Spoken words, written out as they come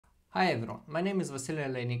Hi everyone, my name is Vasily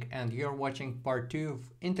Olenik and you're watching part 2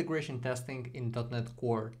 of integration testing in .NET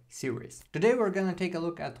Core series. Today we're gonna take a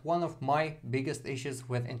look at one of my biggest issues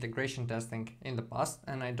with integration testing in the past,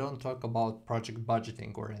 and I don't talk about project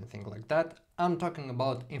budgeting or anything like that. I'm talking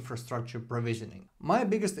about infrastructure provisioning. My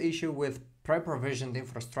biggest issue with pre-provisioned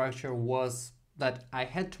infrastructure was that I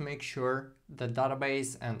had to make sure the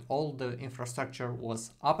database and all the infrastructure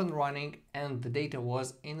was up and running and the data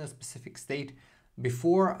was in a specific state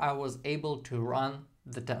before I was able to run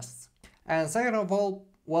the tests. And second of all,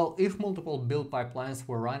 well, if multiple build pipelines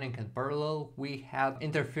were running in parallel, we had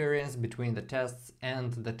interference between the tests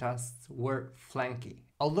and the tests were flaky.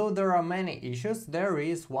 Although there are many issues, there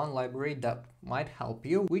is one library that might help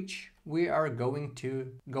you, which we are going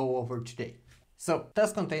to go over today. So,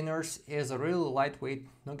 Testcontainers is a really lightweight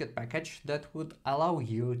NuGet package that would allow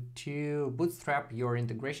you to bootstrap your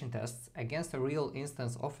integration tests against a real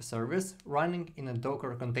instance of a service running in a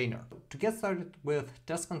Docker container. To get started with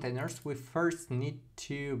Testcontainers, we first need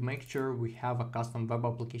to make sure we have a custom web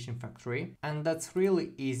application factory, and that's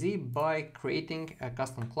really easy by creating a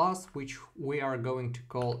custom class which we are going to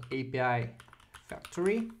call API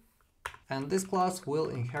Factory, and this class will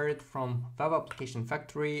inherit from web application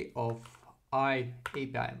factory of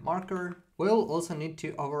API marker. We'll also need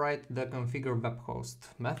to override the configure web host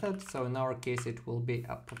method. So in our case, it will be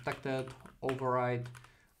a protected override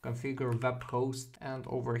configure web host. And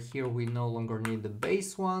over here, we no longer need the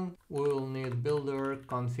base one. We'll need builder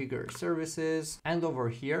configure services. And over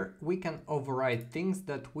here, we can override things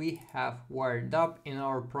that we have wired up in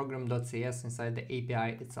our program.cs inside the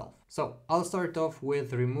API itself. So I'll start off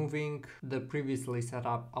with removing the previously set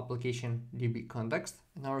up application DB context.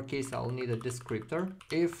 In our case, I'll need a descriptor.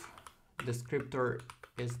 If descriptor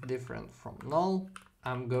is different from null,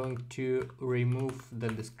 I'm going to remove the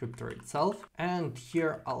descriptor itself. And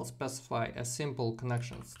here I'll specify a simple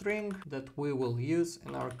connection string that we will use.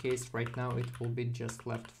 In our case, right now, it will be just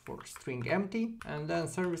left for string empty. And then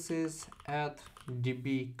services add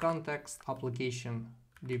DB context application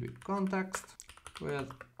DB context with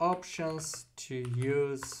options to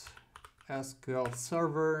use SQL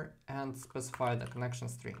Server and specify the connection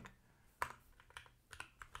string.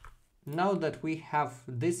 Now that we have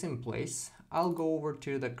this in place, I'll go over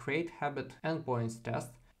to the create habit endpoints test,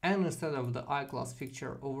 and instead of the iClass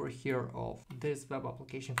feature over here of this web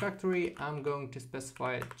application factory, I'm going to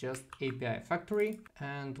specify just API factory,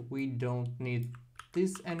 and we don't need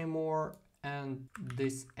this anymore and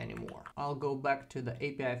this anymore. I'll go back to the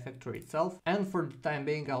API factory itself, and for the time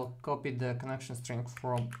being I'll copy the connection string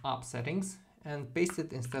from app settings and paste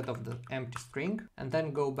it instead of the empty string, and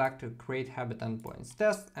then go back to create habit endpoints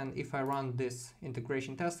test, and if I run this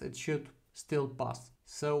integration test, it should still pass.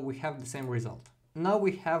 So we have the same result. Now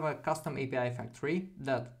we have a custom API factory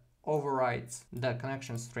that overrides the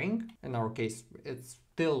connection string. In our case, it's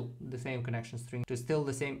still the same connection string to still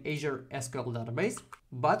the same Azure SQL database,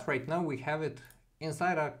 but right now we have it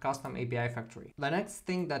inside a custom API factory. The next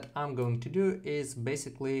thing that I'm going to do is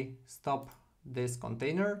basically stop this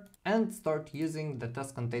container and start using the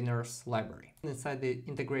Testcontainers library. Inside the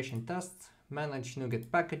integration tests, manage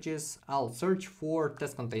NuGet packages, I'll search for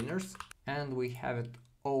Testcontainers, and we have it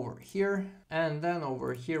over here. And then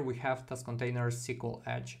over here we have Testcontainers SQL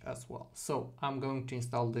Edge as well. So I'm going to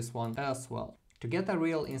install this one as well. To get a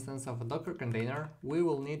real instance of a Docker container, we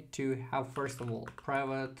will need to have first of all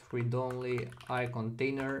private read-only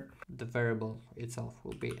iContainer. The variable itself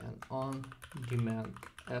will be an on-demand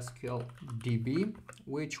SQL DB,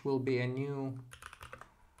 which will be a new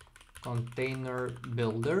container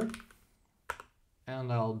builder.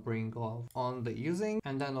 And I'll bring off on the using,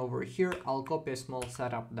 and then over here I'll copy a small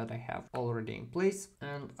setup that I have already in place,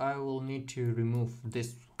 and I will need to remove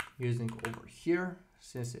this using over here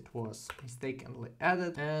since it was mistakenly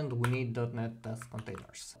added, and we need .NET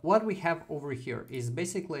Testcontainers. What we have over here is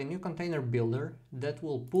basically a new container builder that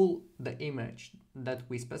will pull the image that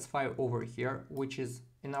we specify over here, which is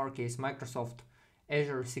in our case Microsoft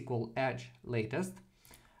Azure SQL Edge latest.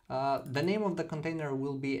 The name of the container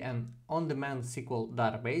will be an on-demand SQL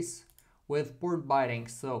database with port binding,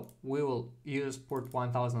 so we will use port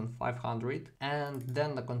 1500, and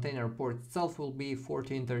then the container port itself will be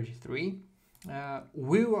 1433.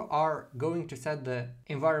 We are going to set the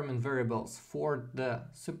environment variables for the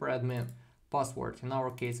superadmin password. In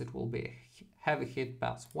our case, it will be heavy hit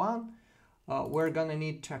pass1. We're gonna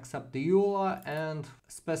need to accept the EULA and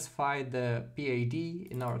specify the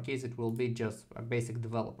PID. In our case, it will be just a basic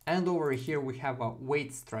developer. And over here, we have a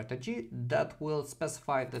wait strategy that will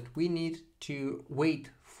specify that we need to wait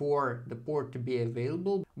for the port to be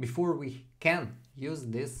available before we can use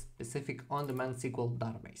this specific on-demand SQL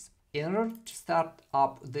database. In order to start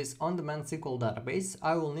up this on-demand SQL database,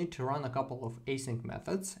 I will need to run a couple of async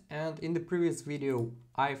methods, and in the previous video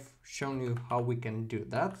I've shown you how we can do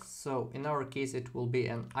that. So in our case it will be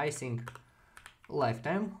an async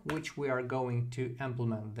lifetime, which we are going to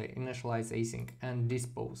implement the initialize async and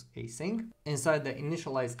dispose async. Inside the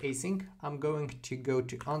initialize async, I'm going to go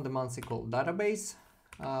to on-demand SQL database,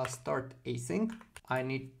 start async. I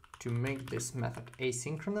need to make this method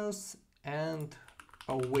asynchronous and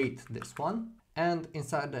await this one. And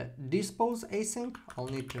inside the dispose async, I'll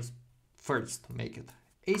need to first make it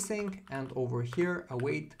async, and over here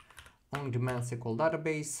await on-demand SQL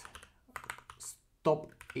database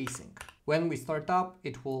stop async. When we start up,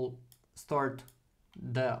 it will start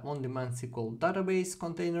the on-demand SQL database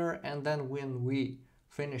container, and then when we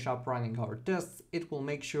finish up running our tests, it will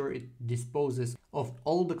make sure it disposes of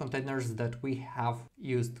all the containers that we have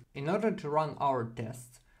used. In order to run our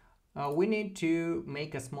tests, we need to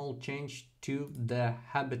make a small change to the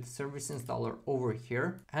habit service installer over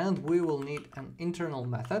here, and we will need an internal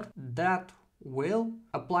method that will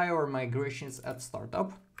apply our migrations at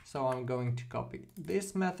startup. So I'm going to copy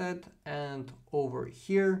this method and over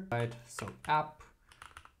here, right? So app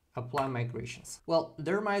apply migrations. Well,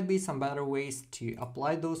 there might be some better ways to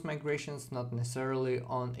apply those migrations, not necessarily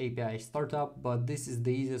on API startup, but this is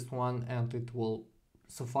the easiest one and it will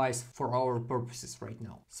suffice for our purposes right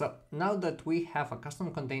now. So now that we have a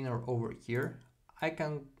custom container over here, I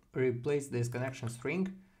can replace this connection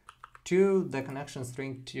string to the connection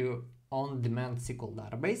string to on-demand SQL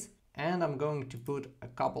database. And I'm going to put a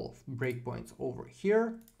couple of breakpoints over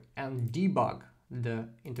here and debug the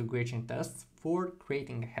integration tests for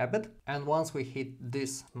creating a habit. And once we hit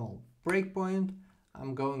this small breakpoint,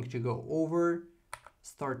 I'm going to go over,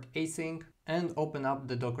 start async, and open up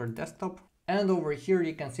the Docker desktop. And over here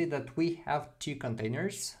you can see that we have two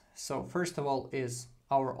containers. So first of all is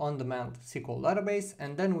our on-demand SQL database,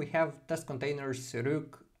 and then we have Testcontainers,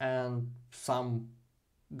 Rook, and some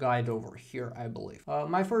guide over here, I believe.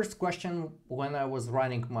 My first question when I was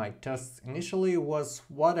running my tests initially was,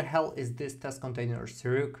 what the hell is this Testcontainers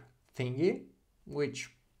Rook thingy? Which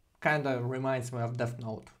kind of reminds me of Death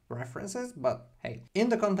Note references, but hey. In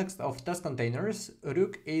the context of Testcontainers,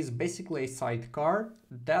 Rook is basically a sidecar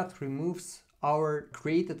that removes our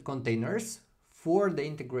created containers for the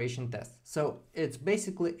integration test. So it's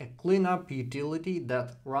basically a cleanup utility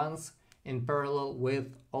that runs in parallel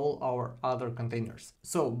with all our other containers.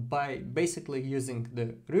 So by basically using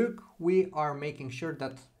the Rook, we are making sure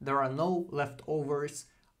that there are no leftovers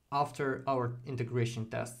after our integration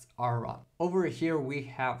tests are run. Over here we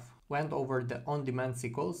have went over the on-demand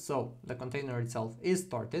SQL, so the container itself is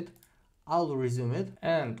started. I'll resume it,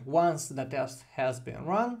 and once the test has been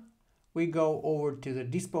run, we go over to the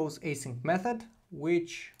dispose async method,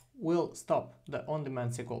 which will stop the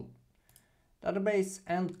on-demand SQL database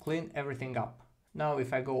and clean everything up. Now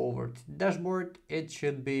if I go over to the dashboard, it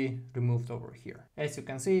should be removed over here. As you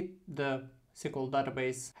can see, the SQL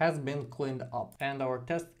database has been cleaned up and our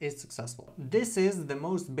test is successful. This is the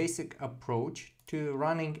most basic approach to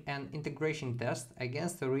running an integration test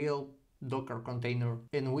against a real Docker container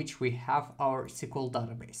in which we have our SQL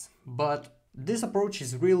database. But this approach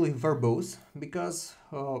is really verbose because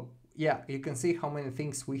yeah, you can see how many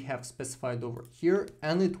things we have specified over here,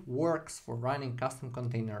 and it works for running custom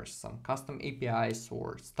containers, some custom APIs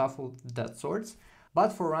or stuff of that sorts.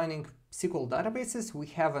 But for running SQL databases, we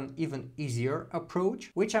have an even easier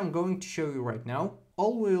approach, which I'm going to show you right now.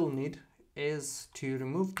 All we'll need is to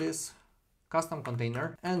remove this custom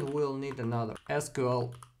container, and we'll need another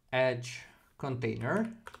SQL Edge container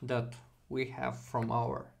that we have from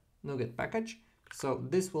our NuGet package. So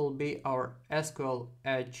this will be our SQL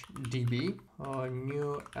Edge DB,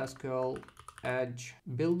 new SQL Edge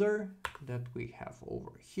builder that we have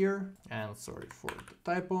over here. And sorry for the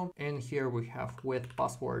typo. In here we have with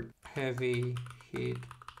password heavy hit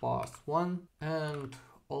pass1, and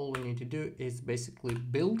all we need to do is basically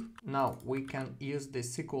build. Now we can use the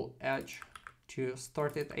SQL Edge to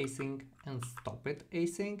start it async and stop it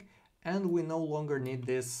async, and we no longer need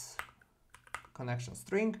this connection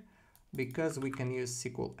string, because we can use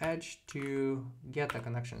SQL Edge to get a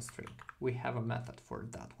connection string. We have a method for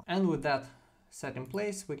that one. And with that set in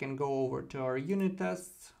place, we can go over to our unit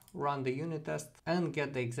tests, run the unit test, and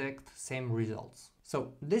get the exact same results.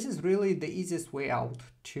 So this is really the easiest way out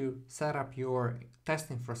to set up your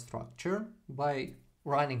test infrastructure by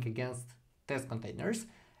running against test containers.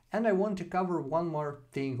 And I want to cover one more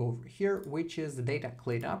thing over here, which is data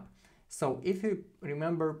cleanup. So if you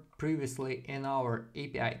remember previously in our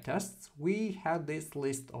API tests, we had this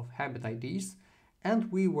list of habit IDs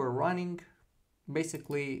and we were running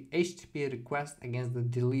basically HTTP request against the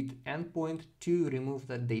delete endpoint to remove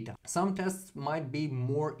the data. Some tests might be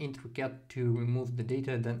more intricate to remove the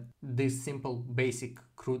data than these simple basic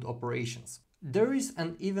CRUD operations. There is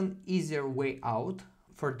an even easier way out.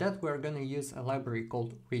 For that, we're going to use a library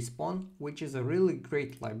called Respawn, which is a really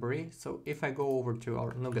great library. So if I go over to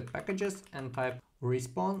our NuGet packages and type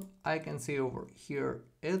Respawn, I can see over here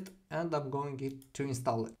it, and I'm going to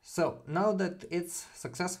install it. So now that it's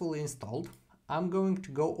successfully installed, I'm going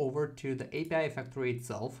to go over to the API factory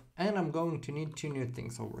itself, and I'm going to need two new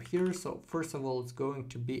things over here. So first of all, it's going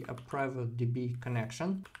to be a private DB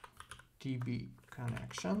connection,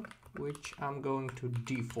 which I'm going to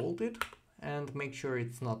default it and make sure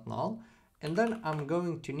it's not null. And then I'm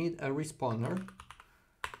going to need a respawner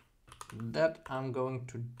that I'm going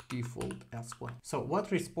to default as well. So what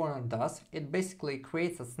respawner does, it basically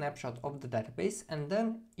creates a snapshot of the database, and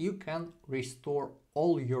then you can restore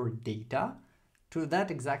all your data to that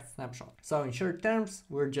exact snapshot. So in short terms,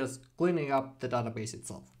 we're just cleaning up the database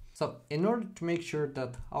itself. So in order to make sure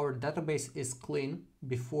that our database is clean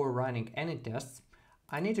before running any tests,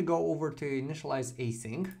 I need to go over to initialize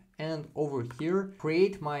async, and over here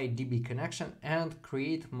create my DB connection and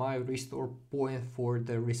create my restore point for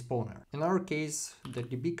the respawner. In our case, the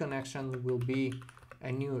DB connection will be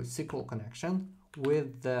a new SQL connection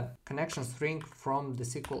with the connection string from the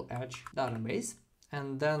SQL Edge database,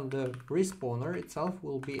 and then the respawner itself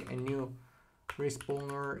will be a new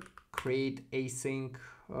respawner create async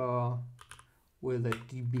with a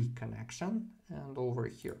DB connection. And over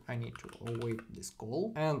here I need to await this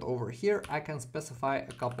call, and over here I can specify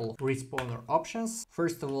a couple of respawner options.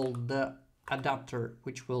 First of all, the adapter,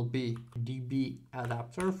 which will be DB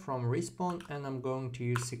adapter from Respawn, and I'm going to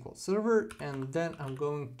use SQL Server, and then I'm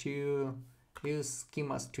going to use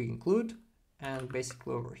schemas to include, and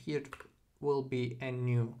basically over here will be a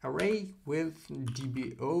new array with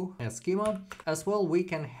DBO as schema. As well, we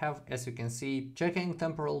can have, as you can see, checking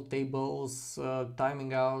temporal tables,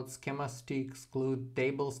 timing out, schemas to exclude,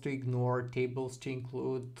 tables to ignore, tables to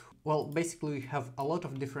include. Well, basically we have a lot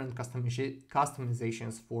of different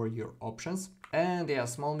customizations for your options. And yeah,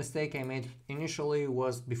 small mistake I made initially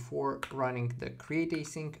was before running the create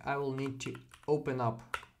async, I will need to open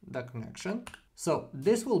up the connection. So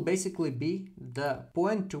this will basically be the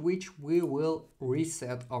point to which we will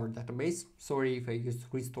reset our database. Sorry if I used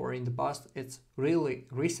restore in the past, it's really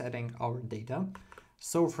resetting our data.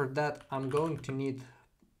 So for that, I'm going to need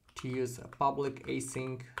to use a public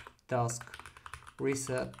async task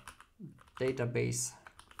reset database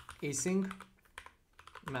async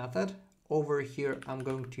method. Over here, I'm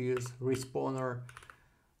going to use respawner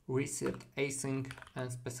reset async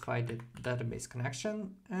and specify the database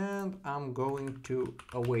connection, and I'm going to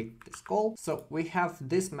await this call. So we have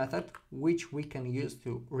this method which we can use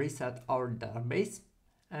to reset our database,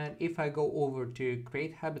 and if I go over to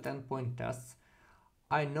create habit endpoint tests,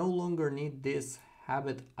 I no longer need these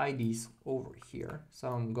habit IDs over here, so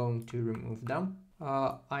I'm going to remove them.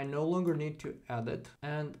 I no longer need to add it,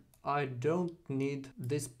 and I don't need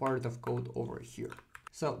this part of code over here.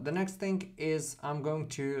 So the next thing is I'm going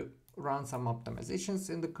to run some optimizations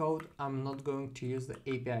in the code. I'm not going to use the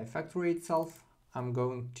API factory itself. I'm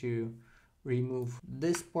going to remove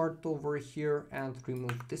this part over here and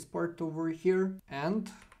remove this part over here.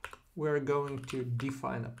 And we're going to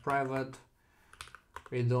define a private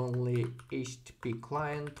read-only HTTP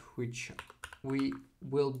client, which we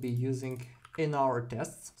will be using in our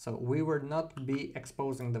tests. So we will not be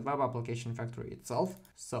exposing the web application factory itself.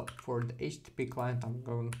 So for the HTTP client, I'm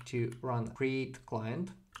going to run create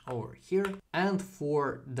client over here. And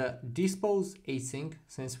for the dispose async,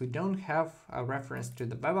 since we don't have a reference to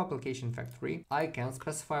the web application factory, I can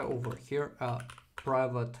specify over here a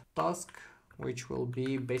private task, which will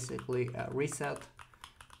be basically a reset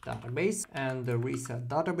database. And the reset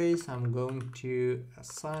database, I'm going to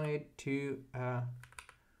assign it to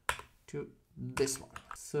this one.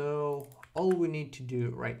 So all we need to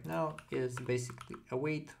do right now is basically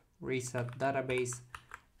await reset database,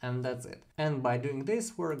 and that's it. And by doing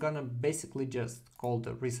this, we're gonna basically just call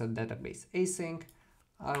the reset database async.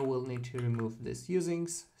 I will need to remove these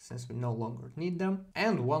usings since we no longer need them.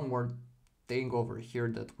 And one more thing over here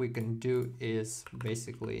that we can do is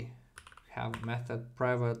basically have a method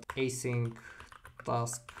private async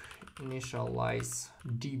task initialize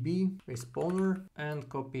DB respawner, and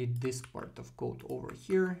copy this part of code over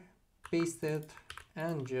here, paste it,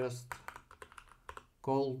 and just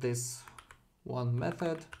call this one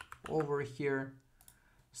method over here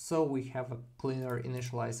so we have a cleaner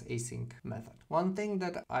initialize async method. One thing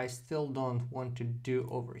that I still don't want to do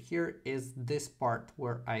over here is this part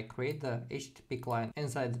where I create the HTTP client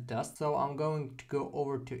inside the test. So I'm going to go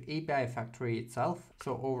over to API factory itself.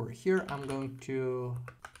 So over here, I'm going to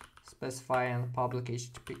specify a public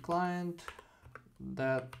HTTP client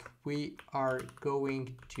that we are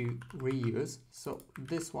going to reuse. So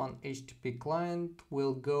this one HTTP client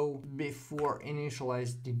will go before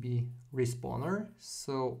initialize DB respawner.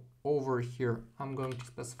 So over here, I'm going to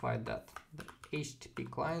specify that the HTTP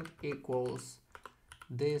client equals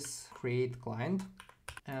this create client.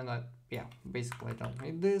 And yeah, basically I don't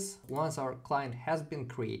need this. Once our client has been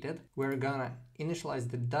created, we're gonna initialize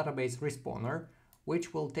the database respawner,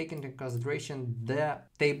 which will take into consideration the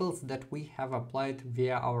tables that we have applied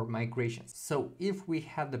via our migrations. So if we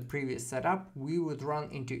had the previous setup, we would run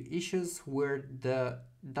into issues where the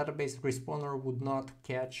database respawner would not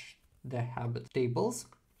catch the habit tables.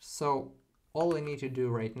 So all I need to do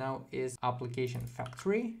right now is application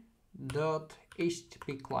factory dot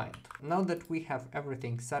HTTP client. Now that we have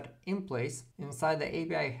everything set in place, inside the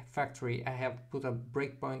API factory, I have put a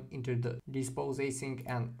breakpoint into the dispose async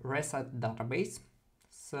and reset database.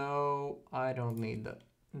 So I don't need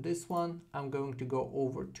this one. I'm going to go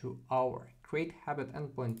over to our create habit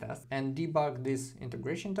endpoint test and debug this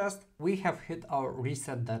integration test. We have hit our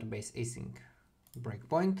reset database async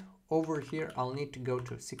breakpoint. Over here, I'll need to go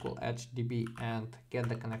to SQL Edge DB and get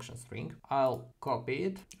the connection string. I'll copy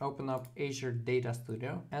it, open up Azure Data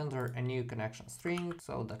Studio, enter a new connection string.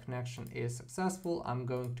 So the connection is successful. I'm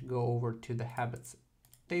going to go over to the habits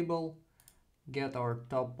table, get our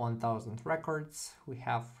top 1000 records. We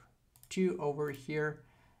have 2 over here.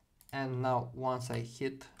 And now once I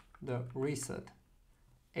hit the reset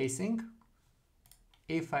async,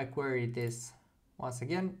 if I query this once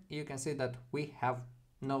again, you can see that we have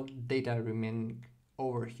no data remaining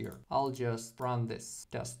over here. I'll just run this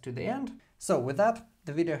test to the end. So with that,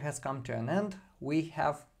 the video has come to an end. We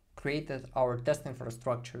have created our test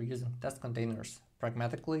infrastructure using test containers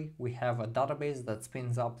pragmatically. We have a database that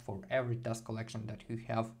spins up for every test collection that you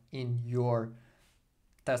have in your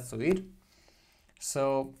test suite.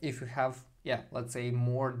 So if you have, let's say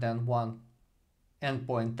more than one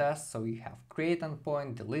endpoint test, so you have create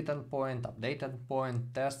endpoint, delete endpoint, update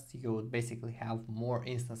endpoint tests, you would basically have more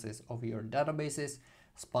instances of your databases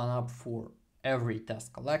spun up for every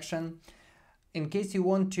test collection. In case you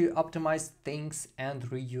want to optimize things and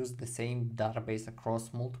reuse the same database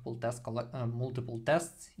across multiple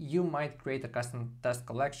tests, you might create a custom test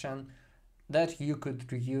collection that you could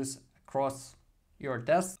reuse across your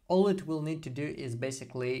tests. All it will need to do is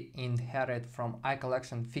basically inherit from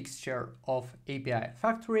iCollection fixture of API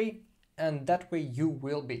factory, and that way you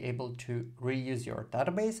will be able to reuse your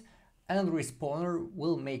database, and Respawner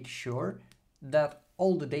will make sure that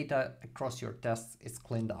all the data across your tests is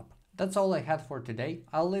cleaned up. That's all I had for today.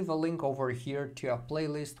 I'll leave a link over here to a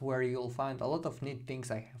playlist where you'll find a lot of neat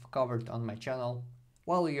things I have covered on my channel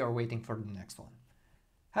while you're waiting for the next one.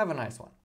 Have a nice one.